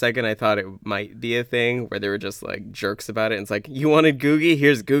 and for a second I thought it might be a thing where they were just like jerks about it. And it's like, you wanted Googie?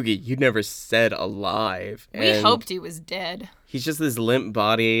 Here's Googie. You never said alive. We hoped he was dead. He's just this limp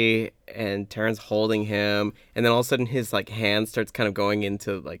body, and Terran's holding him. And then all of a sudden his like hand starts kind of going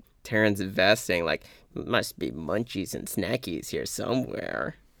into like Terran's vest, saying like, must be munchies and snackies here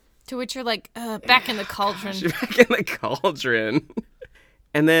somewhere. To which you're like, back in the cauldron. Back in the cauldron.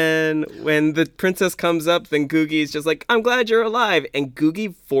 And then when the princess comes up, then Googie's just like, I'm glad you're alive. And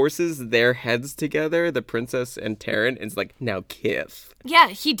Googie forces their heads together, the princess and Terran, and is like, now kiss. Yeah,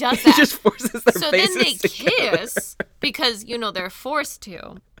 he does that. He just forces their so faces then they together. kiss because, you know, they're forced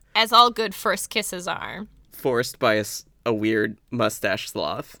to, as all good first kisses are. Forced by a weird mustache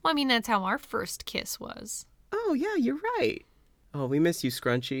sloth. Well, I mean, that's how our first kiss was. Oh, yeah, you're right. Oh, we miss you,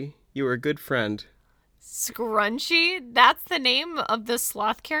 Scrunchy. You were a good friend. Scrunchy? That's the name of the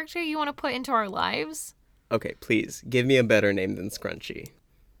sloth character you want to put into our lives? Okay, please, give me a better name than Scrunchy.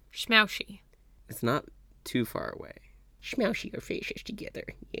 Schmoushy. It's not too far away. Schmoushy your faces together.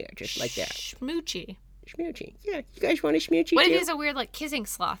 Yeah, just like that. Schmoochy. Schmoochy. Yeah, you guys want a schmoochy What too? if he's a weird, like, kissing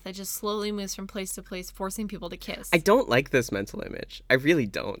sloth that just slowly moves from place to place, forcing people to kiss? I don't like this mental image. I really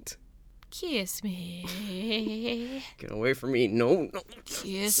don't. Kiss me. Get away from me. No.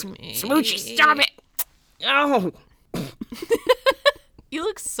 Kiss me. Smoochy, stop it. Oh. You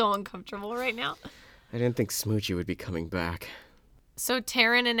look so uncomfortable right now. I didn't think Smoochy would be coming back. So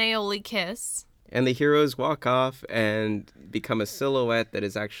Terran and Aoli kiss. And the heroes walk off and become a silhouette that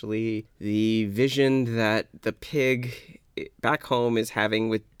is actually the vision that the pig back home is having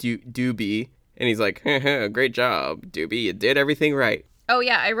with Doobie. And he's like, great job, Doobie. You did everything right. Oh,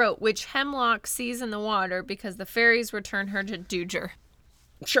 yeah, I wrote, which Hemlock sees in the water because the fairies return her to Dooger.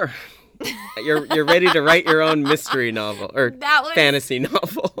 Sure. You're ready to write your own mystery novel or fantasy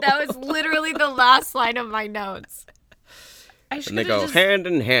novel. That was literally the last line of my notes. And they go hand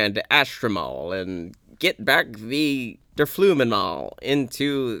in hand to Astramal and get back the Derfluminol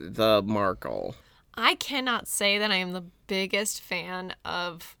into the Markle. I cannot say that I am the biggest fan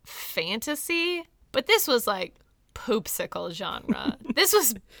of fantasy, but this was like poopsicle genre. This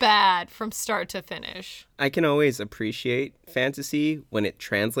was bad from start to finish. I can always appreciate fantasy when it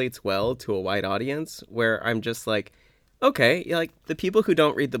translates well to a wide audience, where I'm just like, okay, like the people who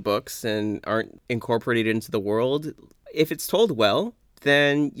don't read the books and aren't incorporated into the world, if it's told well,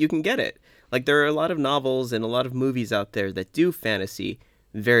 then you can get it. Like there are a lot of novels and a lot of movies out there that do fantasy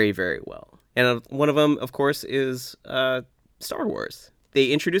very, very well. And one of them, of course, is Star Wars.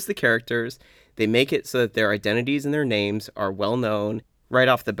 They introduce the characters. They make it so that their identities and their names are well known right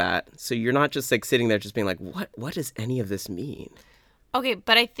off the bat. So you're not just like sitting there just being like, what does any of this mean? Okay,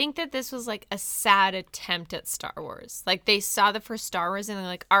 but I think that this was like a sad attempt at Star Wars. Like they saw the first Star Wars and they're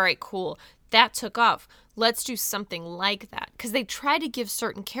like, all right, cool. That took off. Let's do something like that. Because they tried to give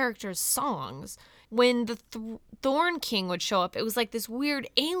certain characters songs. When the Thorn King would show up, it was like this weird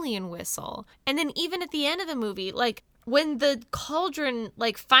alien whistle. And then even at the end of the movie, like when the cauldron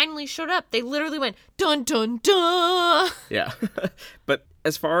like finally showed up, they literally went dun dun dun. Yeah. But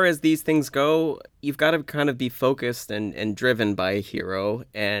as far as these things go, you've got to kind of be focused and driven by a hero.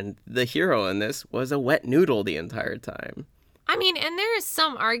 And the hero in this was a wet noodle the entire time. I mean, and there is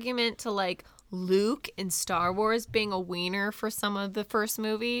some argument to like Luke in Star Wars being a wiener for some of the first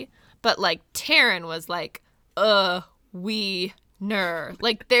movie, but like Taron was like, wiener.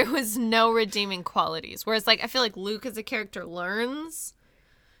 Like there was no redeeming qualities. Whereas like I feel like Luke as a character learns,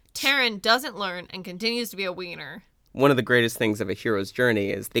 Taron doesn't learn and continues to be a wiener. One of the greatest things of a hero's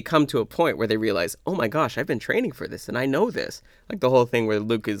journey is they come to a point where they realize, oh my gosh, I've been training for this and I know this. Like the whole thing where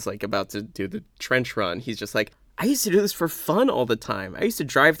Luke is like about to do the trench run. He's just like, I used to do this for fun all the time. I used to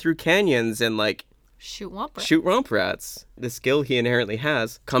drive through canyons and like shoot womp rats. The skill he inherently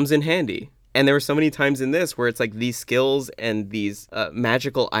has comes in handy. And there were so many times in this where it's like these skills and these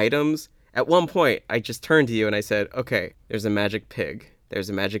magical items. At one point, I just turned to you and I said, okay, there's a magic pig. There's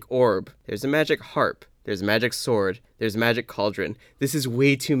a magic orb. There's a magic harp. There's a magic sword. There's a magic cauldron. This is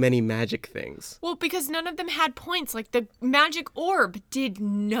way too many magic things. Well, because none of them had points. Like, the magic orb did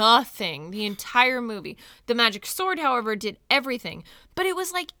nothing the entire movie. The magic sword, however, did everything. But it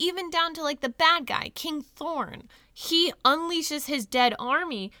was, like, even down to, like, the bad guy, King Thorn. He unleashes his dead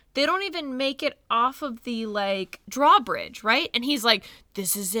army. They don't even make it off of the, like, drawbridge, right? And he's like,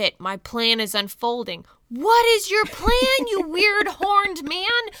 this is it. My plan is unfolding. What is your plan, you weird horned man?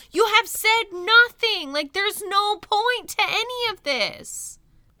 You have said nothing. Like, there's no point to any of this.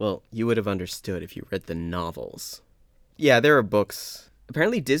 Well, you would have understood if you read the novels. Yeah, there are books.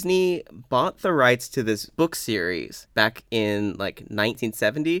 Apparently Disney bought the rights to this book series back in like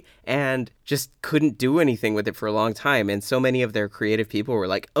 1970 and just couldn't do anything with it for a long time. And so many of their creative people were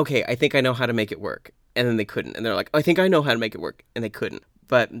like, okay, I think I know how to make it work. And then they couldn't. And they're like, I think I know how to make it work. And they couldn't.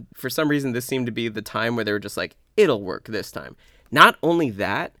 But for some reason, this seemed to be the time where they were just like, it'll work this time. Not only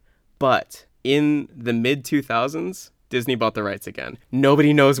that, but in the mid-2000s, Disney bought the rights again.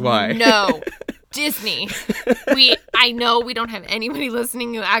 Nobody knows why. No. Disney. I know we don't have anybody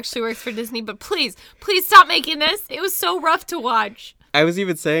listening who actually works for Disney, but please stop making this. It was so rough to watch. I was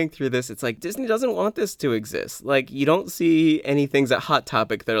even saying through this, it's like, Disney doesn't want this to exist. Like, you don't see any things at Hot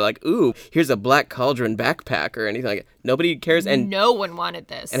Topic that are like, ooh, here's a black cauldron backpack or anything like that. Nobody cares. And no one wanted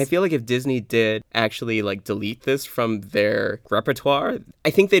this. And I feel like if Disney did actually, like, delete this from their repertoire, I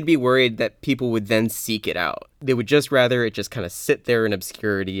think they'd be worried that people would then seek it out. They would just rather it just kind of sit there in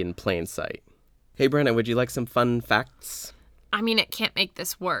obscurity in plain sight. Hey, Brenna, would you like some fun facts? I mean, it can't make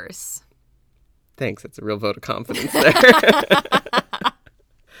this worse. Thanks. That's a real vote of confidence there.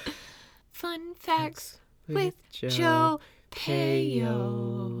 Fun facts with Joe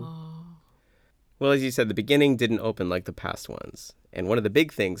Payo. Well, as you said, the beginning didn't open like the past ones. And one of the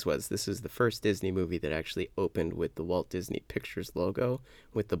big things was this is the first Disney movie that actually opened with the Walt Disney Pictures logo,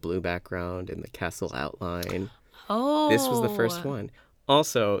 with the blue background and the castle outline. Oh. This was the first one.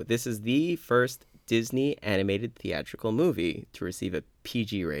 Also, this is the first Disney animated theatrical movie to receive a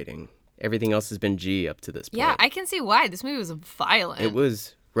PG rating. Everything else has been G up to this point. Yeah, I can see why. This movie was violent. It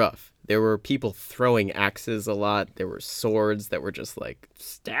was rough. There were people throwing axes a lot. There were swords that were just like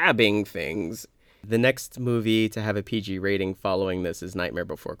stabbing things. The next movie to have a PG rating following this is Nightmare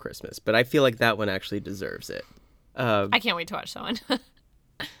Before Christmas, but I feel like that one actually deserves it. I can't wait to watch that one.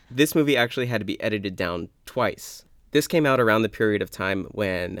 This movie actually had to be edited down twice. This came out around the period of time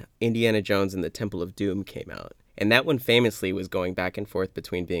when Indiana Jones and the Temple of Doom came out. And that one famously was going back and forth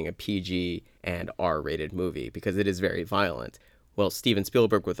between being a PG and R-rated movie because it is very violent. Well, Steven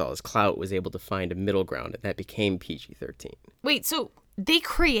Spielberg, with all his clout, was able to find a middle ground, and that became PG-13. Wait, so they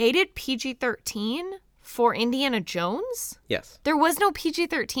created PG-13 for Indiana Jones? Yes. There was no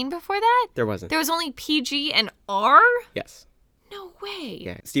PG-13 before that? There wasn't. There was only PG and R? Yes. No way.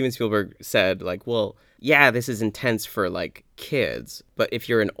 Yeah. Steven Spielberg said, like, well, yeah, this is intense for, like, kids, but if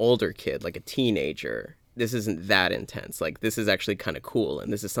you're an older kid, like a teenager, this isn't that intense. Like, this is actually kind of cool,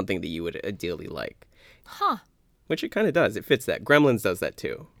 and this is something that you would ideally like. Huh. Which it kind of does. It fits that. Gremlins does that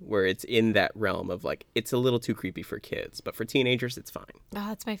too, where it's in that realm of like, it's a little too creepy for kids, but for teenagers, it's fine. Oh,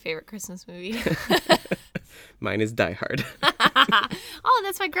 that's my favorite Christmas movie. Mine is Die Hard. Oh,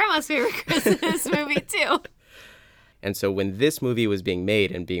 that's my grandma's favorite Christmas movie too. And so when this movie was being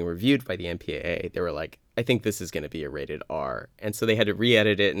made and being reviewed by the MPAA, they were like, I think this is going to be a rated R. And so they had to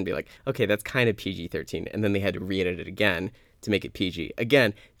re-edit it and be like, okay, that's kind of PG-13. And then they had to re-edit it again to make it PG.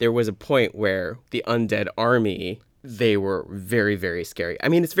 Again, there was a point where the undead army, they were very, very scary. I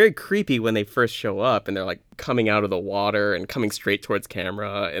mean, it's very creepy when they first show up and they're like coming out of the water and coming straight towards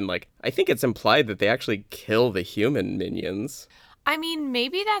camera. And like, I think it's implied that they actually kill the human minions. I mean,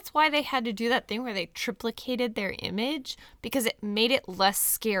 maybe that's why they had to do that thing where they triplicated their image because it made it less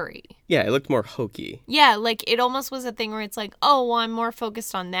scary. Yeah, it looked more hokey. Yeah, like it almost was a thing where it's like, oh, well, I'm more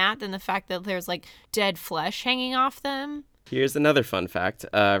focused on that than the fact that there's like dead flesh hanging off them. Here's another fun fact,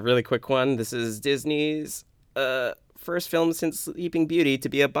 really quick one. This is Disney's first film since Sleeping Beauty to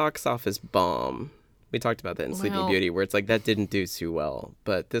be a box office bomb. We talked about that in Sleeping Beauty, where it's like that didn't do too well.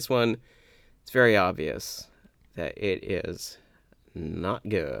 But this one, it's very obvious that it is not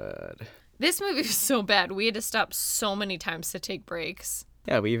good. This movie was so bad. We had to stop so many times to take breaks.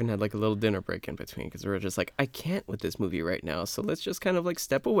 Yeah, we even had like a little dinner break in between because we were just like, I can't with this movie right now. So let's just kind of like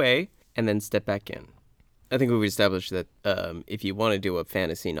step away and then step back in. I think we've established that if you want to do a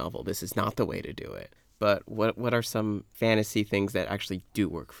fantasy novel, this is not the way to do it. But what are some fantasy things that actually do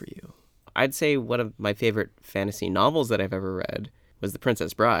work for you? I'd say one of my favorite fantasy novels that I've ever read was The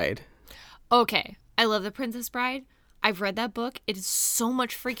Princess Bride. Okay, I love The Princess Bride. I've read that book. It is so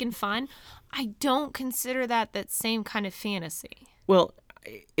much freaking fun. I don't consider that same kind of fantasy. Well,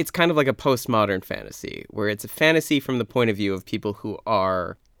 it's kind of like a postmodern fantasy, where it's a fantasy from the point of view of people who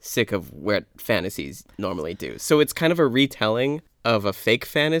are sick of what fantasies normally do. So it's kind of a retelling of a fake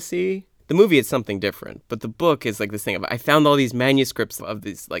fantasy. The movie is something different, but the book is like this thing of, I found all these manuscripts of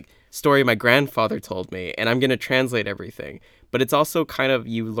this like story my grandfather told me, and I'm going to translate everything. But it's also kind of,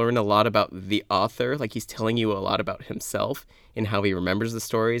 you learn a lot about the author, like he's telling you a lot about himself and how he remembers the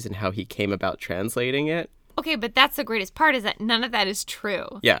stories and how he came about translating it. Okay, but that's the greatest part, is that none of that is true.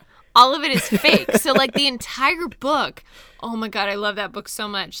 Yeah. All of it is fake. So like the entire book, oh my God, I love that book so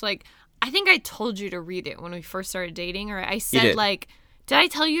much. Like, I think I told you to read it when we first started dating, or I said like, did I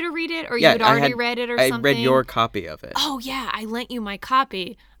tell you to read it, or you had already read it or something? I read your copy of it. Oh yeah, I lent you my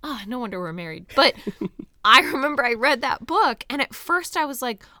copy. Oh, no wonder we're married. But I remember I read that book, and at first I was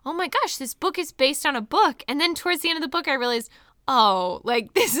like, oh my gosh, this book is based on a book. And then towards the end of the book, I realized, oh,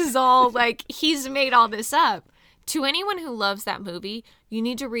 like this is all like he's made all this up. To anyone who loves that movie, you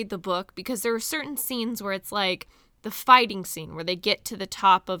need to read the book, because there are certain scenes where it's like the fighting scene where they get to the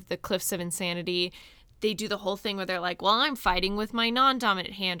top of the Cliffs of Insanity. They do the whole thing where they're like, well, I'm fighting with my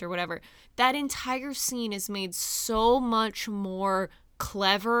non-dominant hand or whatever. That entire scene is made so much more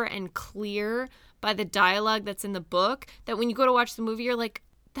clever and clear by the dialogue that's in the book that when you go to watch the movie, you're like,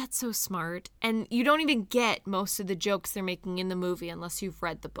 that's so smart. And you don't even get most of the jokes they're making in the movie unless you've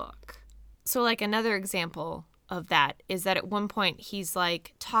read the book. So like another example of that is that at one point he's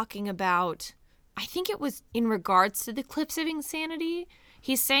like talking about, I think it was in regards to the Cliffs of Insanity.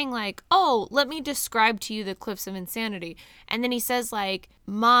 He's saying like, oh, let me describe to you the Cliffs of Insanity. And then he says like,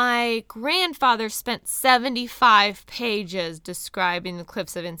 my grandfather spent 75 pages describing the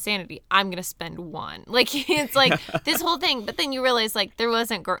Cliffs of Insanity. I'm going to spend one. Like, it's like this whole thing. But then you realize like there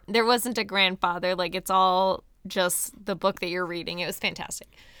wasn't a grandfather. Like, it's all just the book that you're reading. It was fantastic.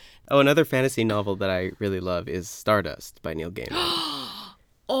 Oh, another fantasy novel that I really love is Stardust by Neil Gaiman.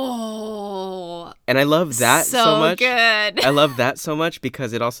 Oh, and I love that so much. Good. I love that so much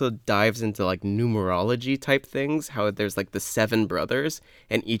because it also dives into like numerology type things. How there's like the 7 brothers,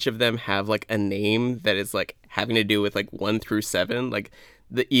 and each of them have like a name that is like having to do with like 1 through 7. Like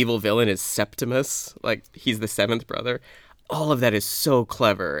the evil villain is Septimus, like he's the 7th brother. All of that is so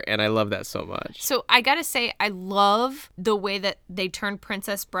clever, and I love that so much. So I gotta say, I love the way that they turned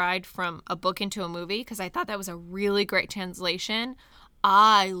Princess Bride from a book into a movie, because I thought that was a really great translation.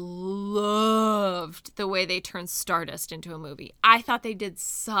 I loved the way they turned Stardust into a movie. I thought they did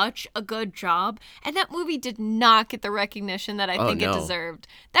such a good job, and that movie did not get the recognition that I think it deserved.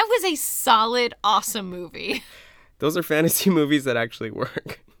 That was a solid, awesome movie. Those are fantasy movies that actually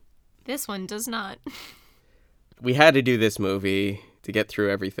work. This one does not. We had to do this movie to get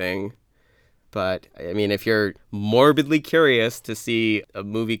through everything. But, I mean, if you're morbidly curious to see a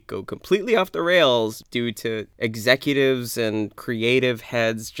movie go completely off the rails due to executives and creative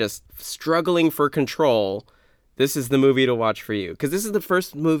heads just struggling for control, this is the movie to watch for you. Because this is the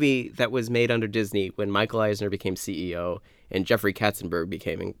first movie that was made under Disney when Michael Eisner became CEO and Jeffrey Katzenberg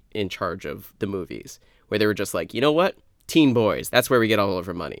became in charge of the movies, where they were just like, you know what? Teen boys. That's where we get all of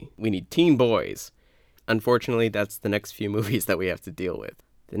our money. We need teen boys. Unfortunately, that's the next few movies that we have to deal with.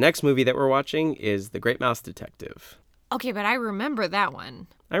 The next movie that we're watching is The Great Mouse Detective. Okay, but I remember that one.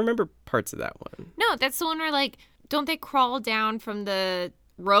 I remember parts of that one. No, that's the one where, like, don't they crawl down from the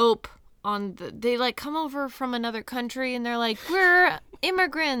rope on the... They, like, come over from another country and they're like, we're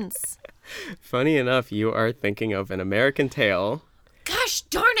immigrants. Funny enough, you are thinking of An American Tale. Gosh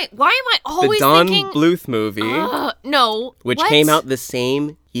darn it. Why am I always the Don thinking... Bluth movie. No. Which what? came out the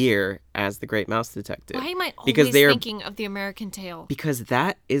same year as The Great Mouse Detective. Why am I always thinking of The American Tale? Because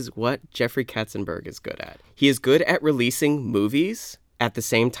that is what Jeffrey Katzenberg is good at. He is good at releasing movies at the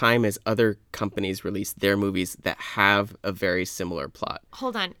same time as other companies release their movies that have a very similar plot.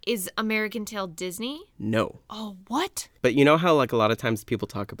 Hold on. Is American Tale Disney? No. Oh, what? But you know how like a lot of times people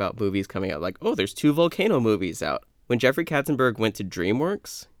talk about movies coming out like, oh, there's 2 volcano movies out. when Jeffrey Katzenberg went to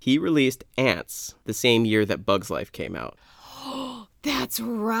DreamWorks, he released Ants the same year that Bug's Life came out. That's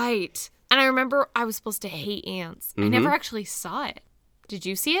right. And I remember I was supposed to hate ants. I never actually saw it. Did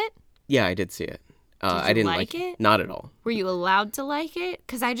you see it? Yeah, I did see it. I didn't like it. Not at all. Were you allowed to like it?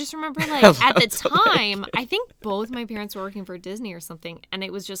 Because I just remember, like, at the time, I think both my parents were working for Disney or something, and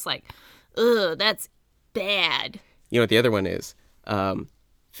it was just like, ugh, that's bad. You know what the other one is?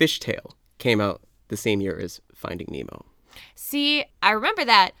 Fishtail came out the same year as Finding Nemo. See, I remember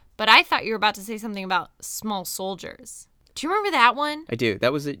that, but I thought you were about to say something about Small Soldiers. Do you remember that one? I do.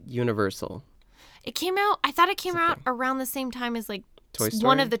 That was at Universal. It came out, I thought it came out around the same time as, like, Toy Story?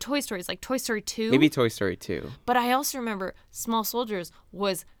 one of the Toy Stories, like Toy Story 2. Maybe Toy Story 2. But I also remember Small Soldiers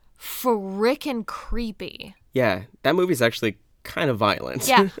was frickin' creepy. Yeah, that movie's actually kind of violent.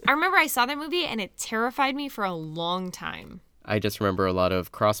 Yeah, I remember I saw that movie and it terrified me for a long time. I just remember a lot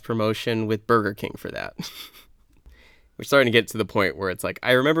of cross-promotion with Burger King for that. We're starting to get to the point where it's like,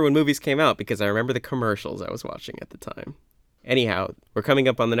 I remember when movies came out because I remember the commercials I was watching at the time. Anyhow, we're coming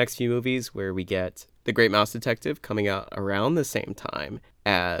up on the next few movies where we get The Great Mouse Detective coming out around the same time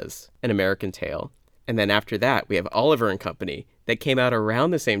as An American Tail. And then after that, we have Oliver and Company that came out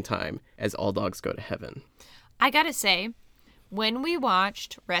around the same time as All Dogs Go to Heaven. I gotta say, when we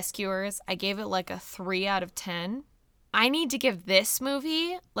watched Rescuers, I gave it like a 3 out of 10. I need to give this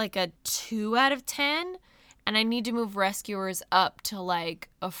movie like a 2 out of 10. And I need to move Rescuers up to like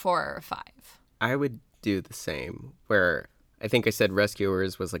a 4 or a 5. I would do the same, where I think I said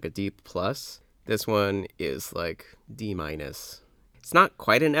Rescuers was like a D+. This one is like D-. It's not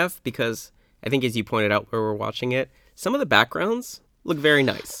quite an F because I think, as you pointed out where we're watching it, some of the backgrounds look very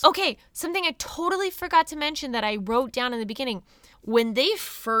nice. Okay, something I totally forgot to mention that I wrote down in the beginning. When they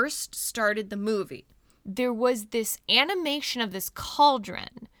first started the movie, there was this animation of this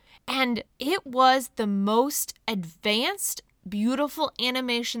cauldron, and it was the most advanced, beautiful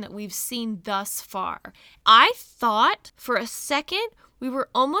animation that we've seen thus far. I thought for a second we were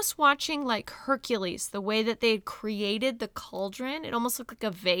almost watching like Hercules, the way that they had created the cauldron. It almost looked like a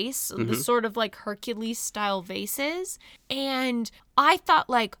vase, the sort of like Hercules style vases. And I thought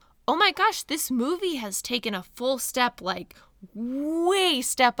like, oh my gosh, this movie has taken a full step, like way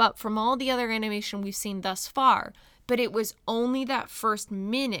step up from all the other animation we've seen thus far. But it was only that first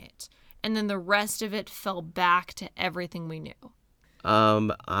minute. And then the rest of it fell back to everything we knew.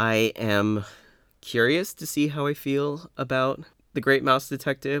 I am curious to see how I feel about The Great Mouse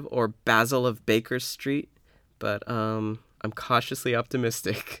Detective or Basil of Baker Street, but I'm cautiously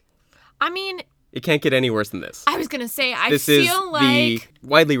optimistic. I mean, it can't get any worse than this. I was going to say, this feel like... This is the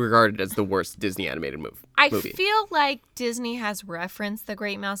widely regarded as the worst Disney animated movie. I feel like Disney has referenced The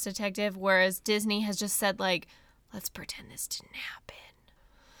Great Mouse Detective, whereas Disney has just said, like, let's pretend this didn't happen.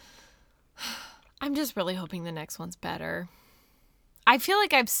 I'm just really hoping the next one's better. I feel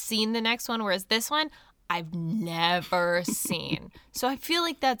like I've seen the next one, whereas this one I've never seen. So I feel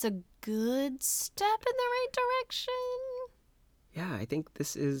like that's a good step in the right direction. Yeah, I think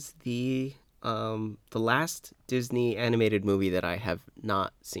this is the last Disney animated movie that I have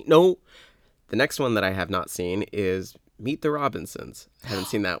not seen. No, the next one that I have not seen is Meet the Robinsons. I haven't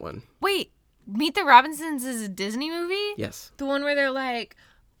seen that one. Wait, Meet the Robinsons is a Disney movie? Yes. The one where they're like,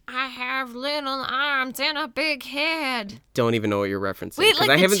 I have little arms and a big head. Don't even know what you're referencing. Wait, like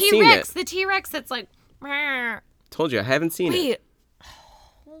I the haven't T-Rex, seen it. the T-Rex that's like... Told you, I haven't seen it. Wait,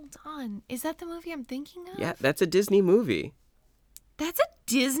 hold on. Is that the movie I'm thinking of? Yeah, that's a Disney movie. That's a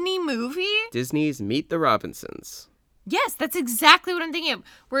Disney movie? Disney's Meet the Robinsons. Yes, that's exactly what I'm thinking of.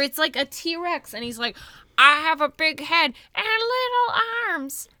 Where it's like a T-Rex and he's like, I have a big head and little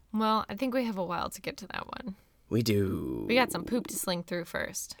arms. Well, I think we have a while to get to that one. We do. We got some poop to sling through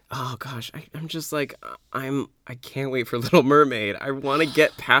first. Oh gosh, I'm just like, I can't wait for Little Mermaid. I want to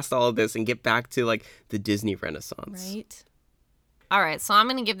get past all of this and get back to like the Disney Renaissance. Right. All right, so I'm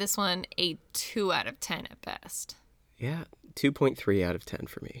going to give this one a 2 out of 10 at best. Yeah, 2.3 out of 10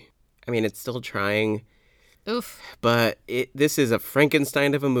 for me. I mean, it's still trying. Oof. But this is a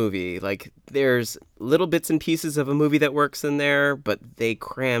Frankenstein of a movie. Like, there's little bits and pieces of a movie that works in there, but they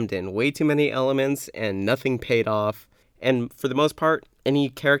crammed in way too many elements and nothing paid off. And for the most part, any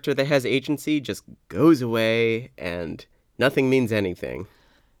character that has agency just goes away and nothing means anything.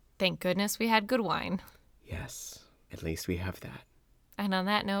 Thank goodness we had good wine. Yes, at least we have that. And on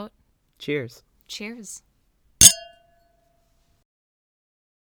that note, cheers. Cheers.